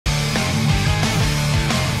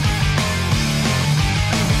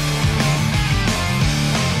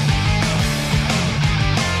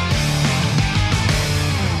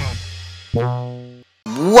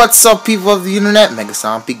What's up, people of the internet?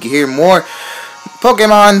 Megason Pika here. More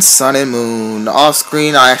Pokemon Sun and Moon. Off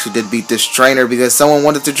screen, I actually did beat this trainer because someone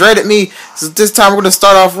wanted to trade at me. So this time we're going to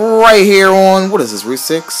start off right here on, what is this, Route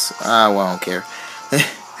 6? Well, I don't care.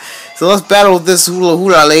 So let's battle this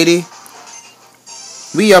hula lady.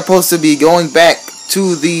 We are supposed to be going back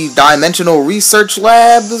to the Dimensional Research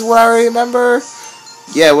Lab, is what I remember.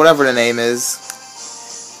 Yeah, whatever the name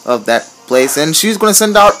is of that place. And she's going to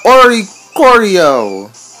send out Oricorio.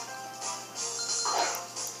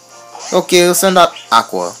 Okay, let's send out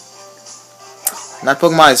Aqua. That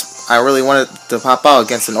Pokemon I really wanted to pop out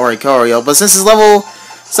against an Oricorio, but since it's level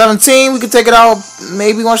 17, we can take it out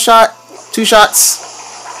maybe one shot, 2 shots.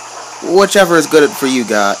 Whichever is good for you,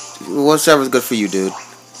 God. Whichever is good for you, dude.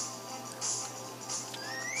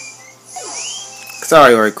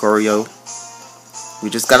 Sorry, Oricorio. We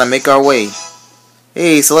just gotta make our way.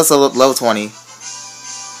 Hey, so let's level 20.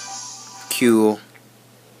 Cool.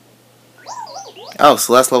 Oh,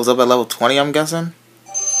 Celeste levels up at level 20, I'm guessing?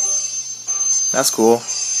 That's cool.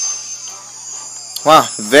 Wow,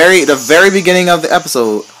 the very beginning of the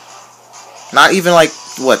episode. Not even like,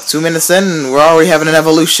 what, 2 minutes in, and we're already having an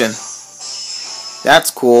evolution.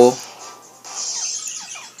 That's cool.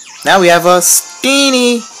 Now we have a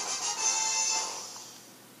Steenie.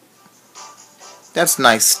 That's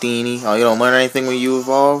nice, Steenie. Oh, you don't learn anything when you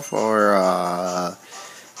evolve? Or, I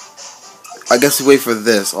guess we wait for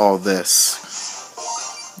this, all this.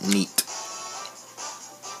 Neat. This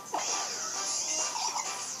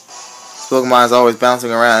Pokemon is always bouncing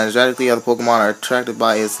around. Energetically, other Pokemon are attracted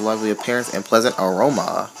by its lovely appearance and pleasant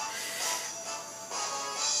aroma.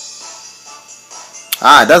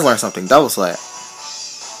 Ah, it does learn something. Double Slap.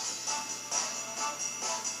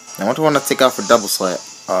 I wonder what I take out for Double Slap.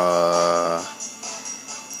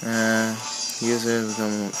 User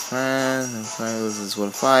become friends. This is what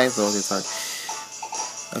a fight. So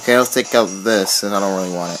okay, let's take out this, since I don't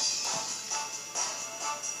really want it.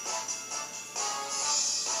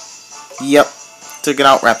 Yep, took it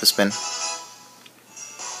out. Rapid Spin.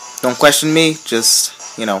 Don't question me.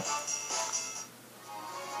 Just, you know.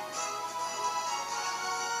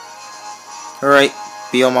 Alright,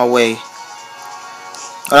 be on my way.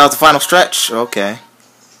 Oh, that was the final stretch? Okay.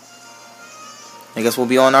 I guess we'll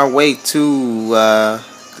be on our way to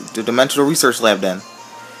the Dimensional Research Lab then.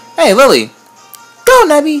 Hey, Lily! Go,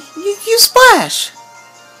 Nebby! You splash!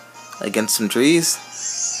 Against some trees?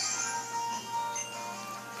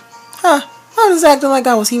 Huh, I was acting like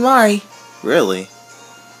I was Himari. Really?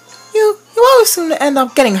 You always seem to end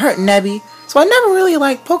up getting hurt, Nebby. So I never really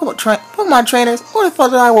liked Pokemon trainers, or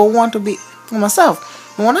thought that I would want to be for myself.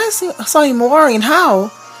 But when I saw Himari and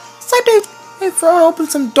Howl, it's like they've thrown open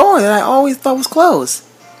some door that I always thought was closed.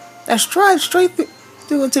 That stride straight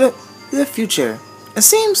through into the future. It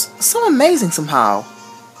seems so amazing somehow.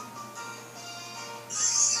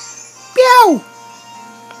 Meow!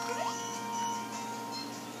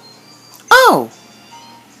 Oh!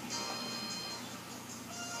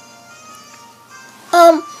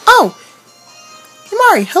 Oh!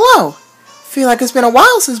 Himari, hello! Feel like it's been a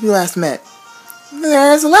while since we last met.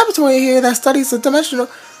 There's a laboratory here that studies the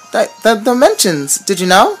dimensions, did you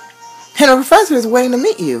know? And a professor is waiting to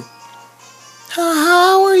meet you.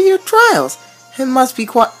 How are your trials? It must be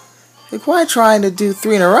quite trying to do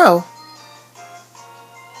 3 in a row.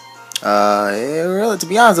 Really, to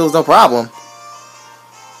be honest, it was no problem.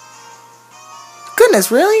 Goodness,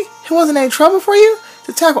 really? It wasn't any trouble for you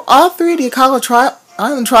to tackle all 3 of the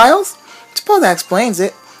Island trials? I suppose that explains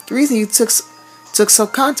it. The reason you took so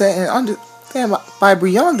content and understand by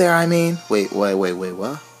Brion there, I mean. Wait, what?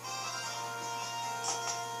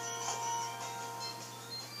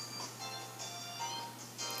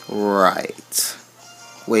 Right.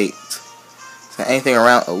 Wait. Is there anything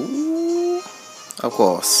around? Ooh. Of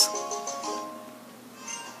course.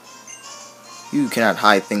 You cannot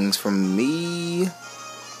hide things from me.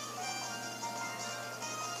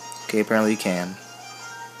 Okay, apparently you can.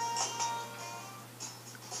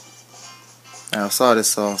 I saw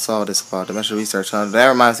this about Dimensional Research. That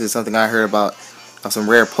reminds me of something I heard about some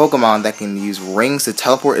rare Pokemon that can use rings to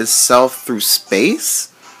teleport itself through space.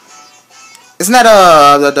 Isn't that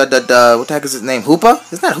what the heck is his name? Hoopa?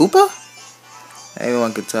 Isn't that Hoopa?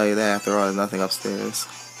 Anyone could tell you that. After all, there's nothing upstairs.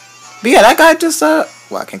 But yeah, that guy just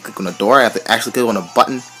well, I can't click on the door. I have to actually click on a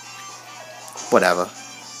button. Whatever.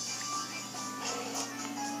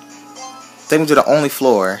 Take me to the only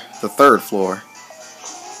floor, the 3rd floor.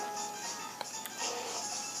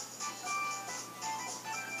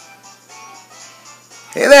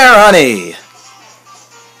 Hey there, honey.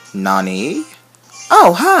 Nani?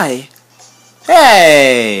 Oh, hi.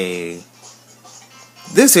 Hey!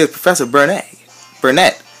 This is Professor Burnett.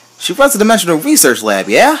 She runs the Dimensional Research Lab,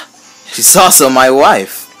 yeah? She's also my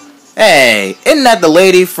wife. Hey, isn't that the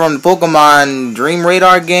lady from the Pokemon Dream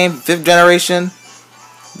Radar game, 5th generation?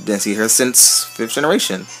 Didn't see her since 5th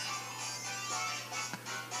generation.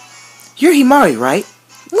 You're Himari, right?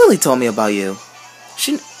 Lily told me about you.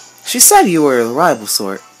 She said you were a reliable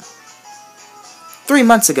sort. 3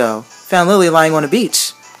 months ago, found Lily lying on the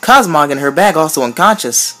beach. Cosmog in her bag, also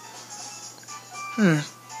unconscious.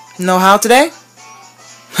 Know how today?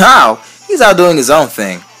 How? He's out doing his own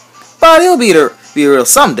thing. But he'll be real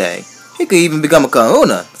someday. He could even become a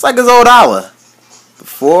kahuna. It's like his old Awa.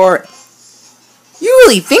 Before... You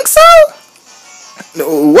really think so?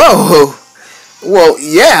 Whoa. Well,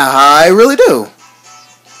 yeah, I really do.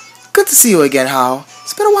 Good to see you again, Hao.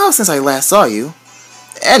 It's been a while since I last saw you.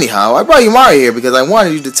 Anyhow, I brought Himari here because I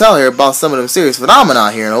wanted you to tell her about some of the mysterious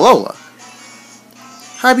phenomena here in Alola.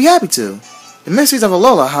 I'd be happy to. The mysteries of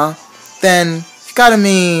Alola, huh? Then, you gotta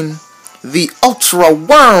mean... the Ultra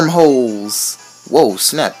Wormholes! Whoa,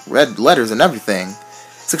 snap. Red letters and everything.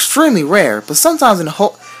 It's extremely rare, but sometimes a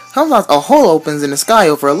hole opens in the sky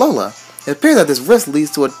over Alola. It appears that this rift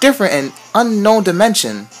leads to a different and unknown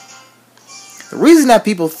dimension. The reason that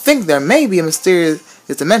people think there may be a mysterious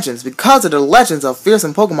dimension is because of the legends of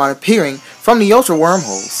fearsome Pokemon appearing from the Ultra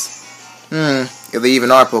Wormholes. If they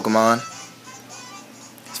even are Pokemon.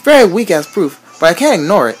 It's very weak as proof, but I can't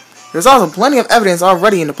ignore it. There's also plenty of evidence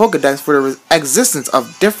already in the Pokedex for the existence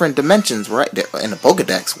of different dimensions, right? In the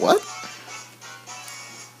Pokedex, what?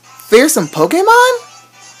 Fearsome Pokemon?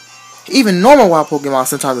 Even normal wild Pokemon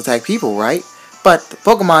sometimes attack people, right? But the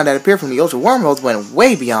Pokemon that appeared from the Ultra Wormholes went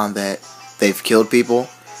way beyond that. They've killed people.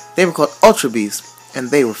 They were called Ultra Beasts, and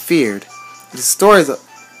they were feared. The stories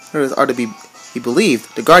are to be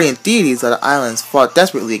believed. The guardian deities of the islands fought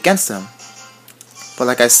desperately against them. But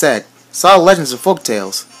like I said, it's all legends and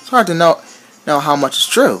folktales. It's hard to know how much is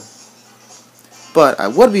true. But I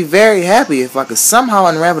would be very happy if I could somehow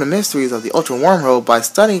unravel the mysteries of the Ultra Wormhole by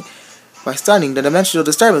studying the dimensional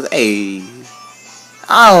disturbance. Hey,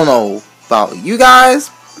 I don't know about you guys,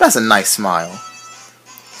 but that's a nice smile.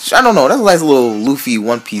 I don't know, that's a nice little Luffy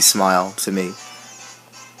One Piece smile to me.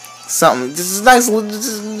 Something, just a nice little,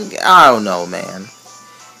 I don't know, man.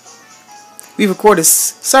 We've recorded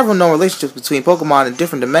several known relationships between Pokemon in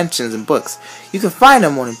different dimensions and books. You can find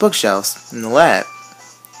them on the bookshelves in the lab.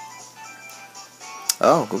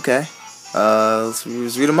 Oh, okay. Let's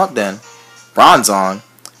read them up then. Bronzong.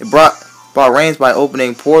 It brought rains by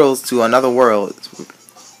opening portals to another world.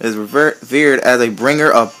 It is revered as a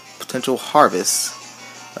bringer of potential harvests.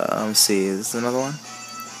 Let's see, is this another one?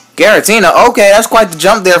 Garatina. Okay, that's quite the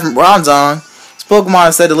jump there from Bronzong. This Pokemon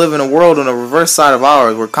is said to live in a world on the reverse side of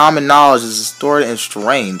ours, where common knowledge is distorted and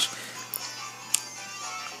strange.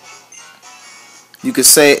 You could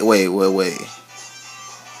say, wait.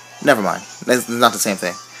 Never mind. That's not the same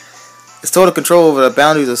thing. Its total control over the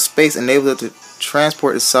boundaries of space enables it to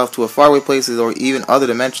transport itself to faraway places or even other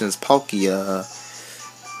dimensions. Palkia.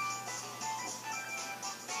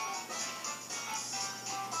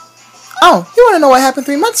 Oh, you want to know what happened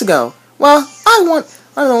 3 months ago? Well, I want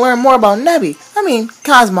to learn more about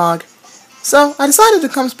Cosmog. So I decided to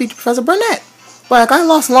come speak to Professor Burnett. But I got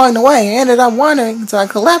lost along the way and ended up wandering until I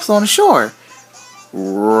collapsed on the shore.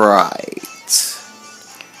 Right.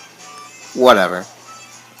 Whatever.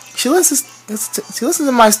 She listens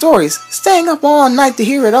to my stories, staying up all night to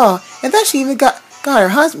hear it all, and then she even got her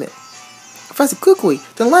husband, Professor Kukui,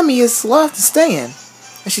 to lend me his loft to stay in.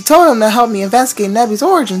 And she told him to help me investigate Nebby's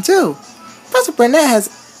origin too. Professor Burnett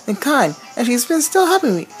has been kind, and she's been still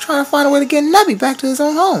helping me, trying to find a way to get Nebby back to his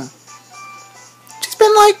own home. She's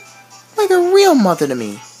been like a real mother to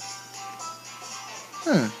me.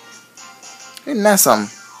 Isn't that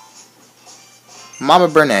something? Mama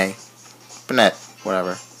Burnett,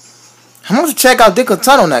 whatever. I'm going to check out Dicko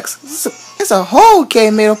Tunnel next. It's a whole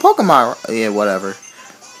cave made of Pokemon. Yeah, whatever.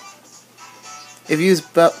 If you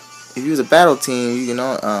use a battle team, you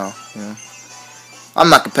know. I'm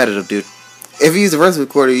not competitive, dude. If you use the verse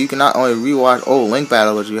recorder, you can not only rewatch old Link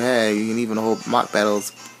battles you had, you can even hold mock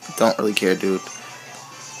battles. Don't really care, dude.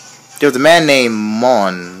 There's a man named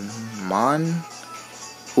Mon,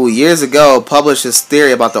 who years ago published his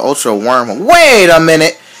theory about the Ultra Wormhole. Wait a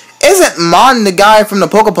minute! Isn't Mon the guy from the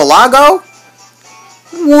Pokepalago?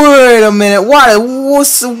 Wait a minute,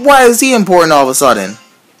 why is he important all of a sudden?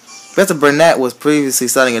 Professor Burnett was previously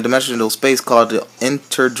studying a dimensional space called the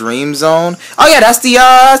Interdream Zone. Oh yeah, that's the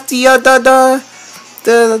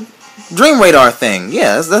Dream Radar thing.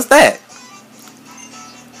 Yeah, that's that.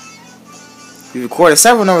 We recorded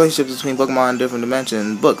several known relationships between Pokemon in different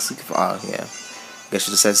dimensions books. Oh yeah, I guess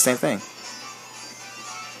you just said the same thing.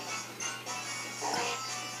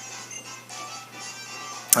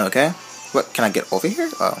 Okay. What, can I get over here?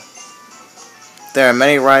 Oh. There are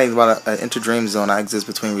many writings about an interdream zone that exists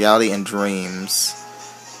between reality and dreams.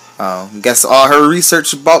 Oh, guess all her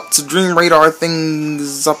research about the dream radar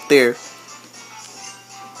things up there.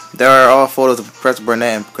 There are all photos of Professor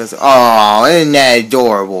Burnett and Professor. Oh, isn't that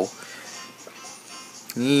adorable?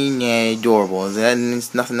 Isn't that adorable? Is there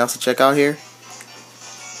nothing else to check out here?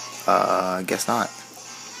 I guess not.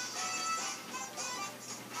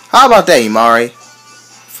 How about that, Imari?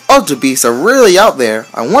 Ultra Beasts are really out there.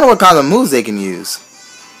 I wonder what kind of moves they can use.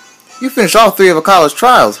 You finished all 3 of a college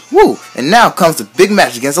trials. Woo! And now comes the big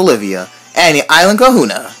match against Olivia and the Island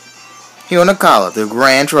Kahuna. Here on the College, the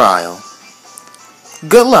grand trial.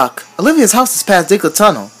 Good luck. Olivia's house is past Diglett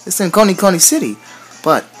Tunnel. It's in Coney City.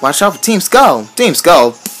 But watch out for Team Skull. Team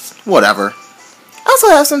Skull? Whatever. I also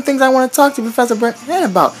have some things I want to talk to Professor Burnett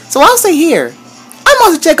about, so I'll stay here. I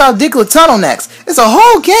must check out Diglett Tunnel next. It's a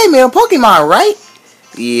whole game in Pokemon, right?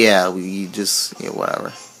 Yeah,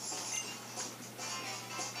 whatever.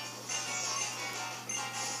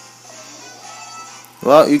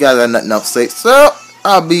 Well, you guys got nothing else to say, so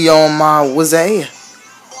I'll be on my way.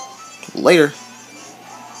 Later.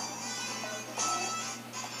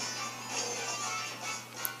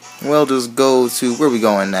 We'll just go to, where are we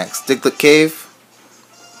going next? Diglett Cave?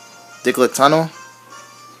 Diglett Tunnel?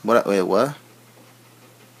 What? Wait, what?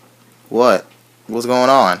 What? What's going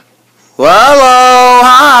on? Well, hello!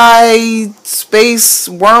 Hi! Space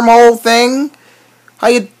wormhole thing? How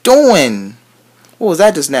you doing? What was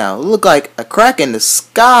that just now? It looked like a crack in the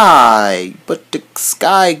sky. But the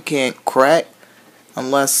sky can't crack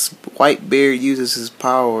unless Whitebeard uses his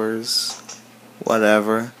powers.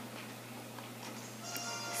 Whatever.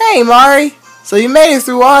 Hey, Mari. So you made it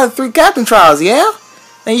through all the 3 captain trials, yeah?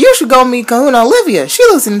 Then you should go meet Kahuna Olivia. She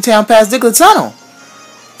lives in the town past Diglett Tunnel.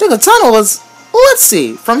 Diglett Tunnel was... Well, let's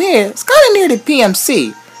see. From here, it's kind of near the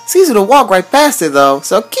PMC. It's easy to walk right past it, though,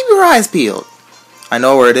 so keep your eyes peeled. I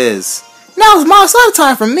know where it is. Now it's my side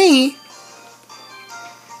time for me.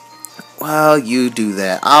 Well, you do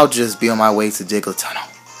that. I'll just be on my way to Diglett Tunnel.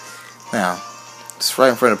 Now, it's right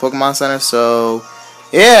in front of the Pokemon Center, so...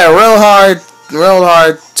 Yeah, real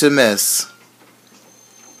hard to miss.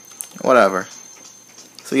 Whatever.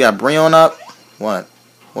 So you got Brion up. What?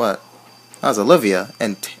 That was Olivia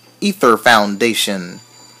and Ether Foundation.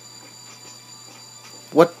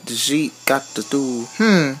 What did she got to do?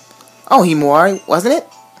 Oh, Himawari, wasn't it?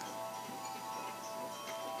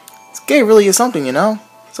 This game really is something, you know.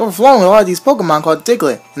 It's overflowing with all these Pokemon called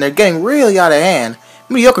Diglett, and they're getting really out of hand.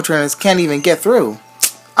 Mediocre trainers can't even get through.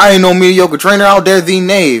 I ain't no mediocre trainer out there, thee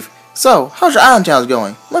knave. So, how's your island challenge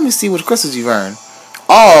going? Let me see which crystals you've earned.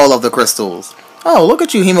 All of the crystals. Oh, look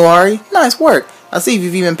at you, Himawari. Nice work. I see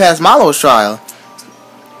you've even passed Malo's trial.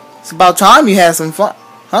 It's about time you had some fun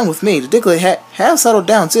with me. The Diglett have settled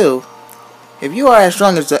down, too. If you are as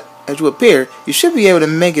strong as you appear, you should be able to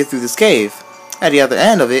make it through this cave. At the other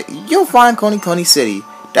end of it, you'll find Coney City.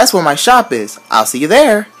 That's where my shop is. I'll see you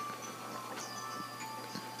there.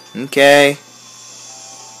 Okay.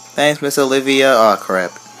 Thanks, Miss Olivia. Oh,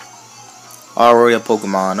 crap. Already a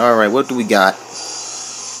Pokemon. Alright, what do we got?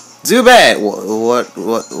 Zubat! What?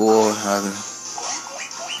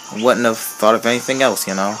 Wouldn't have thought of anything else,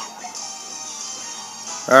 you know.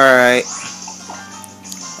 Alright.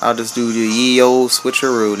 I'll just do the ye old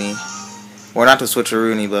switcheroony. Or not the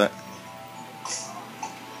switcheroony, but...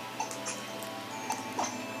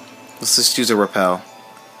 let's just use a repel.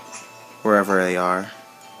 Wherever they are.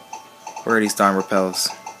 Where are these darn repels?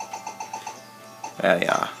 There they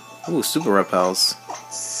are. Ooh, super repels.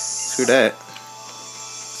 Screw that.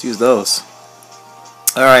 Let's use those.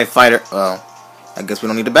 Alright, fighter. Well, I guess we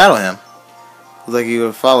don't need to battle him. Looks like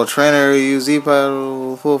you follow trainer, use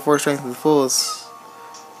Z-Paddle, full force strength to the fullest.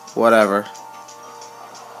 Whatever.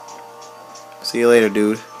 See you later,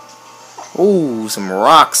 dude. Ooh, some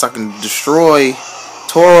rocks I can destroy.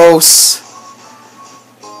 Tauros.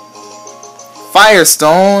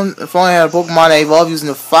 Firestone. If only I had a Pokemon that evolved using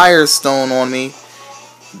the Firestone on me.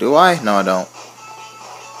 Do I? No, I don't.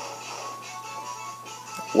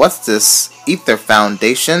 What's this? Ether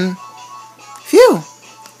Foundation? Phew!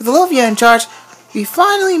 With Olivia in charge, we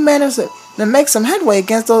finally managed to make some headway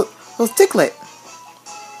against those Diglett.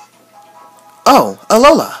 Oh,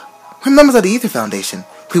 Alola. We're members of the Ether Foundation.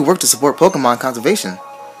 We work to support Pokemon conservation.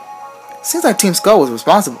 Seems like Team Skull was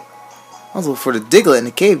responsible for the Diglett in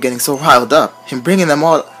the cave getting so riled up and bringing them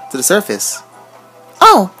all to the surface.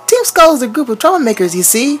 Oh, Team Skull is a group of troublemakers, you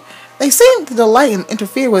see. They seem to delight and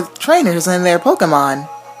interfere with trainers and their Pokemon.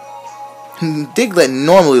 Diglett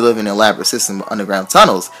normally live in an elaborate system of underground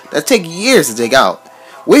tunnels that take years to dig out.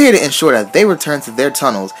 We're here to ensure that they return to their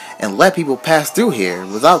tunnels and let people pass through here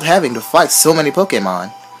without having to fight so many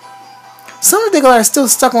Pokemon. Some of the are still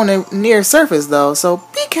stuck on the near surface though, so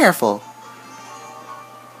be careful.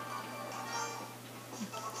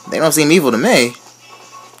 They don't seem evil to me.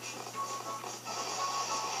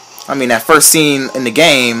 I mean, that first scene in the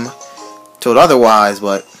game told otherwise,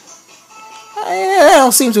 but they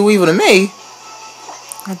don't seem too evil to me.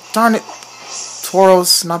 Darn it.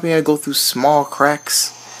 Tauros not being able to go through small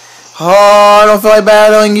cracks. Oh, I don't feel like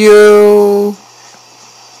battling you.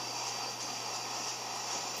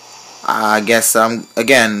 I guess I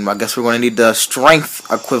guess we're going to need the strength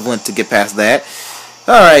equivalent to get past that.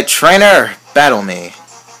 Alright, trainer, battle me.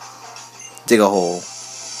 Dig a hole.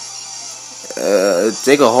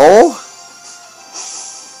 Dig a hole?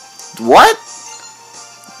 What?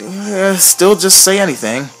 Still just say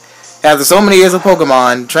anything. After so many years of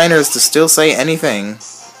Pokemon, trainers to still say anything.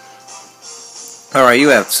 Alright, you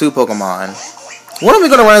have 2 Pokemon. When are we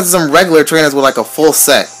going to run into some regular trainers with like a full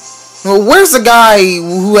set? Well, where's the guy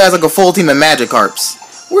who has like a full team of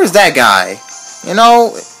Magikarps? Where's that guy? You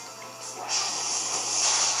know?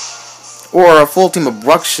 Or a full team of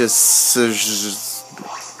Bruxius,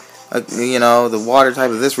 you know, the water type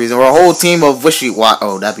of this reason. Or a whole team of Wishy-Washy.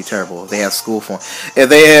 Oh, that'd be terrible if they have school form. If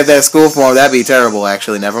they have that school form, that'd be terrible,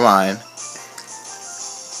 actually. Never mind.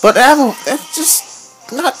 But that's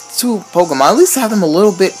just not 2 Pokemon. At least have them a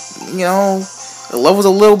little bit, you know, the level's a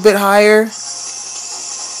little bit higher.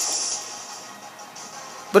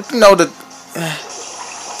 But, you know, the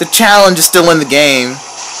challenge is still in the game.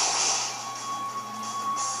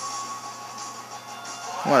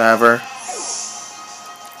 Whatever.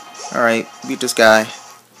 Alright, beat this guy.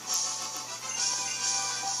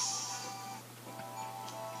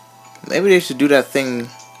 Maybe they should do that thing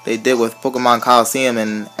they did with Pokemon Coliseum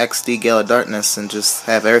and XD Gale of Darkness and just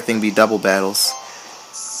have everything be double battles.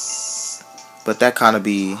 But that'd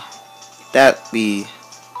be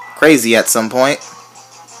crazy at some point.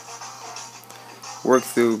 Work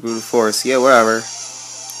through Brute Force, yeah, whatever.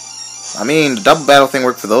 I mean, the double battle thing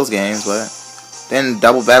worked for those games, but then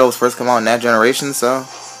double battles first come out in that generation, so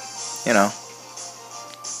you know.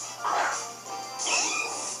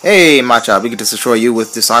 Hey, Machop, we get to destroy you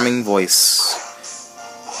with disarming voice.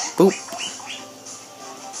 Boop.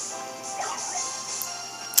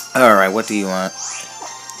 Alright, what do you want?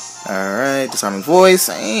 Alright, disarming voice,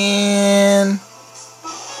 and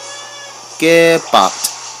get popped.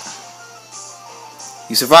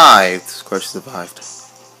 You survived. Of course you survived.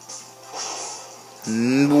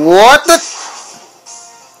 What the?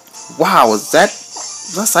 Wow, was that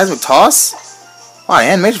seismic toss? Wow, the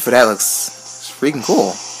animation for that looks freaking cool.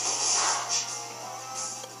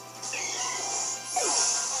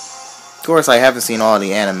 Of course, I haven't seen all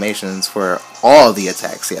the animations for all the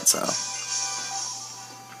attacks yet, so.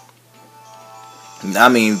 I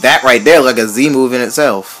mean, that right there, like a Z move in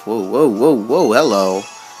itself. Whoa, whoa, whoa, whoa, hello.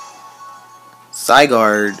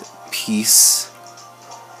 Zygarde piece.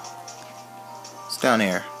 It's down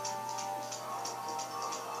here.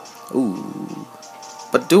 Ooh.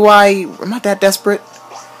 But am I that desperate?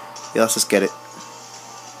 Yeah, let's just get it.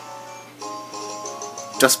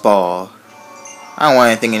 Just ball. I don't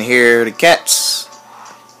want anything in here to catch.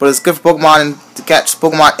 But it's good for Pokemon to catch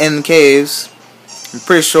Pokemon in caves. I'm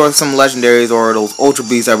pretty sure some legendaries or those Ultra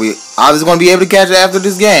Beasts that we obviously going to be able to catch after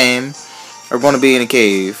this game are going to be in a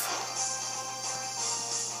cave.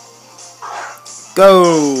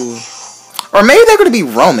 Go! Or maybe they're going to be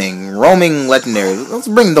roaming legendaries. Let's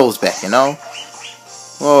bring those back, you know?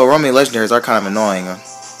 Well, roaming legendaries are kind of annoying.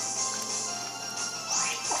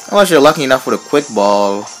 Unless you're lucky enough with a quick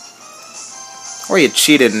ball. Or you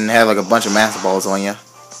cheated and have like a bunch of master balls on you.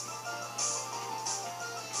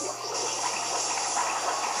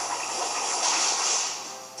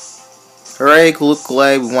 Hooray,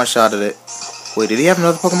 Kulukule, we one-shotted it. Wait, did he have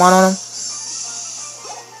another Pokemon on him?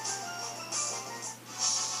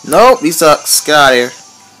 Nope, he sucks. Get out of here.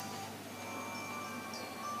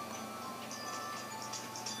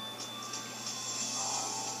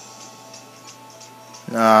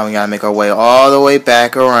 No, we gotta make our way all the way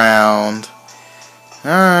back around.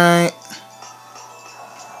 Alright.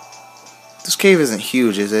 This cave isn't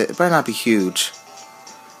huge, is it? It better not be huge.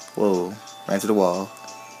 Whoa, right into the wall.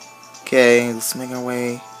 Okay, let's make our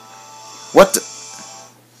way. What the?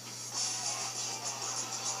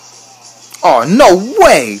 Oh, no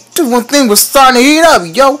way! This one thing was starting to heat up,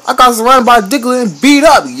 yo! I got surrounded by Diglett and beat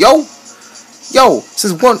up, yo! Yo,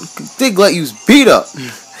 since one Diglett used beat up.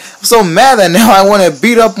 I'm so mad that now I want to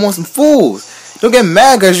beat up on some fools. Don't get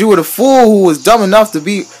mad because you were the fool who was dumb enough to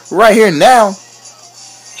be right here now.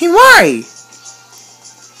 He right.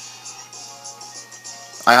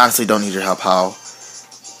 I honestly don't need your help, How.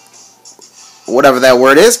 Whatever that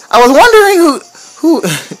word is. I was wondering who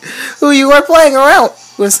who you were playing around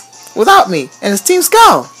with without me and it's Team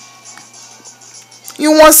Skull.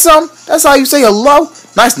 You want some? That's how you say hello?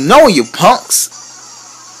 Nice knowing you, punks.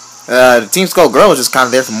 The Team Skull girl was just kind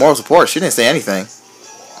of there for moral support. She didn't say anything.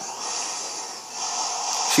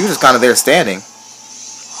 She was just kind of there standing.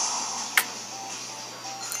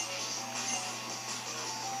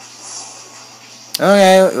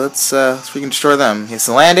 Okay, let's we can destroy them. It's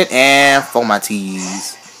landed and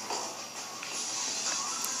Fomates.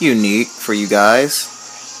 Unique for you guys.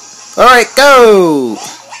 Alright, go!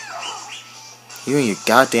 You and your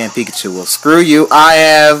goddamn Pikachu. Well, screw you. I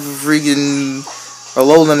have freaking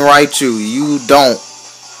Alolan Raichu. You don't.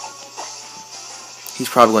 He's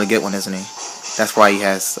probably going to get one, isn't he? That's why he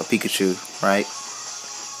has a Pikachu, right?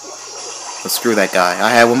 But screw that guy. I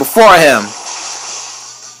had one before him.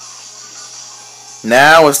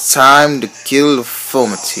 Now it's time to kill the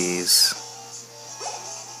Fomates.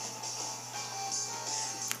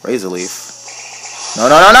 Razor Leaf. No,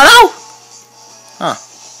 no, no, no, no! Huh.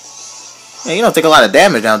 Yeah, you don't take a lot of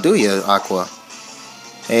damage now, do you, Aqua?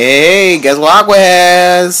 Hey, guess what Aqua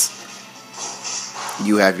has?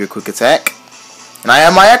 You have your quick attack. And I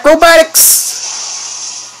have my acrobatics!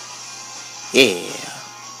 Yeah.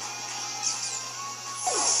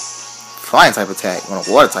 Flying type attack. On a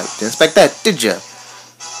water type. Didn't expect that, did ya?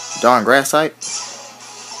 Darn grass type.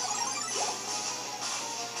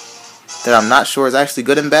 That I'm not sure is actually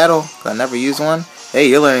good in battle. I never use one. Hey,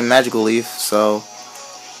 you're learning Magical Leaf, so...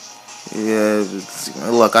 yeah,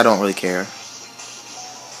 look, I don't really care.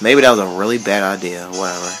 Maybe that was a really bad idea.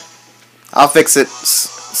 Whatever. I'll fix it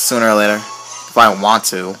sooner or later. If I want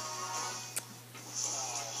to.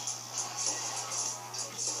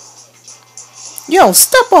 Yo,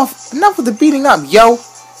 step off. Enough with the beating up, yo.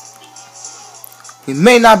 We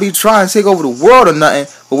may not be trying to take over the world or nothing,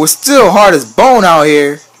 but we're still hard as bone out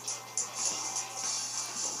here.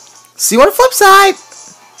 See you on the flip side.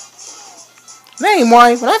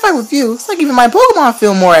 Anyway, when I fight with you, it's like even my Pokemon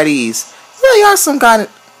feel more at ease. You really are some kind of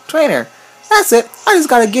trainer. That's it. I just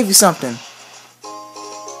gotta give you something.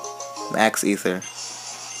 Max Ether.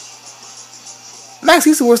 Max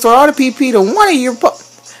Ether will restore all the PP to one of your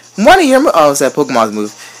oh, it's that Pokemon's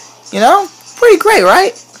move. You know, pretty great,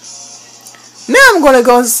 right? Now I'm gonna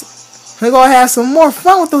go have some more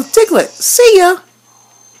fun with those Diglett. See ya.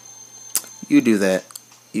 You do that.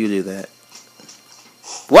 You do that.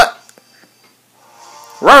 What?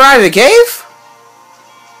 Right out of the cave?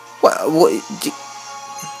 What?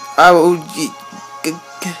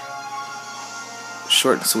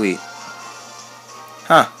 Short and sweet.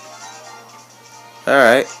 Huh.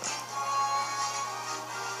 Alright.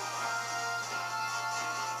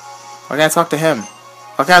 Why can't I talk to him?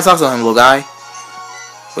 Why can't I talk to him, little guy?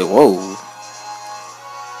 Wait, whoa.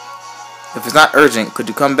 If it's not urgent, could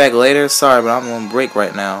you come back later? Sorry, but I'm on break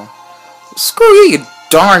right now. Screw you, you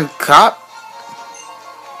darn cop.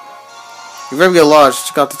 If you ever get lost,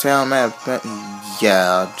 check out the town map.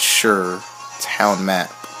 Yeah, sure. Town map.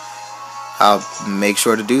 I'll make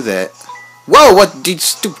sure to do that. Whoa, what did you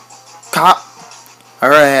stupid cop? I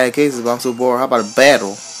heard I had cases, but I'm so bored. How about a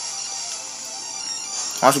battle?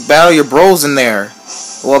 Why don't you battle your bros in there?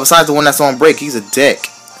 Well, besides the one that's on break, he's a dick.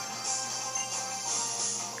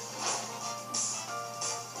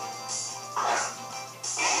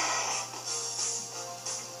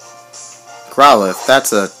 Growlithe,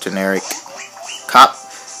 that's a generic cop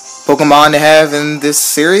Pokemon to have in this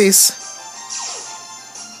series.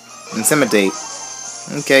 Intimidate.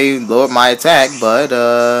 Okay, you lowered my attack, but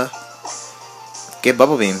get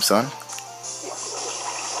Bubble Beam, son.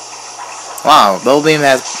 Wow, Bubble Beam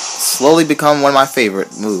has slowly become one of my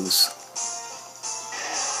favorite moves.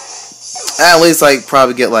 At least, like,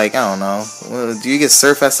 probably get, like, I don't know. Do you get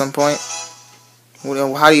Surf at some point? How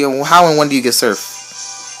and when do you get Surf?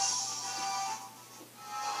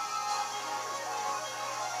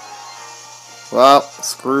 Well,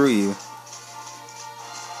 screw you.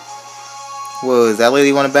 Whoa, is that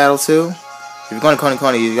lady want to battle too? If you're going to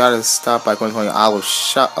Coney, you gotta stop by Coney. I will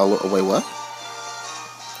shut. Oh, wait, what?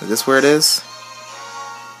 Is this where it is?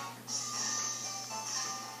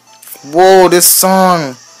 Whoa, this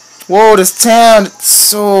song. Whoa, this town. It's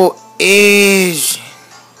so Asian.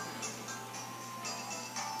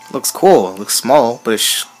 Looks cool. Looks small, but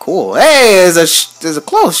it's cool. Hey, there's a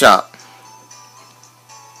clothes shop.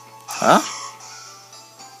 Huh?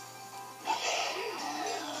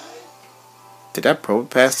 Did that probe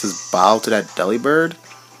pass his ball to that Delibird?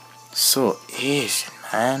 So Asian,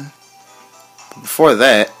 man. But before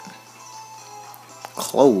that,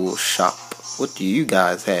 clothes shop. What do you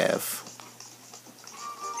guys have?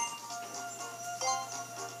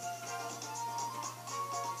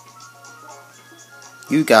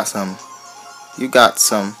 You got some. You got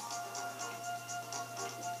some.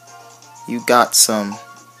 You got some.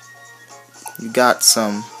 You got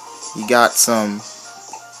some. You got some.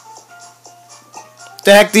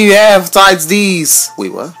 The heck do you have besides these?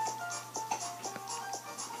 Wait, what?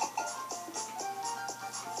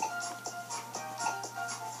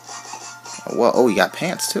 Well, oh, you got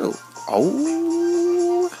pants too.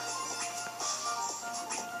 Oh.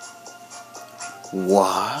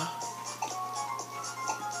 What?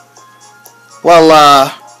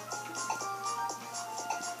 Well,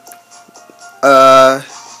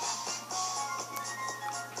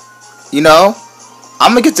 you know,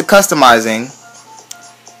 I'm gonna get to customizing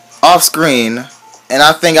off screen, and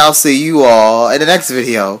I think I'll see you all in the next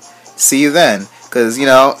video. See you then, because, you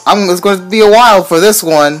know, it's going to be a while for this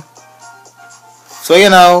one. So,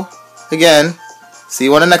 you know, again, see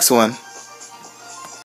you on the next one.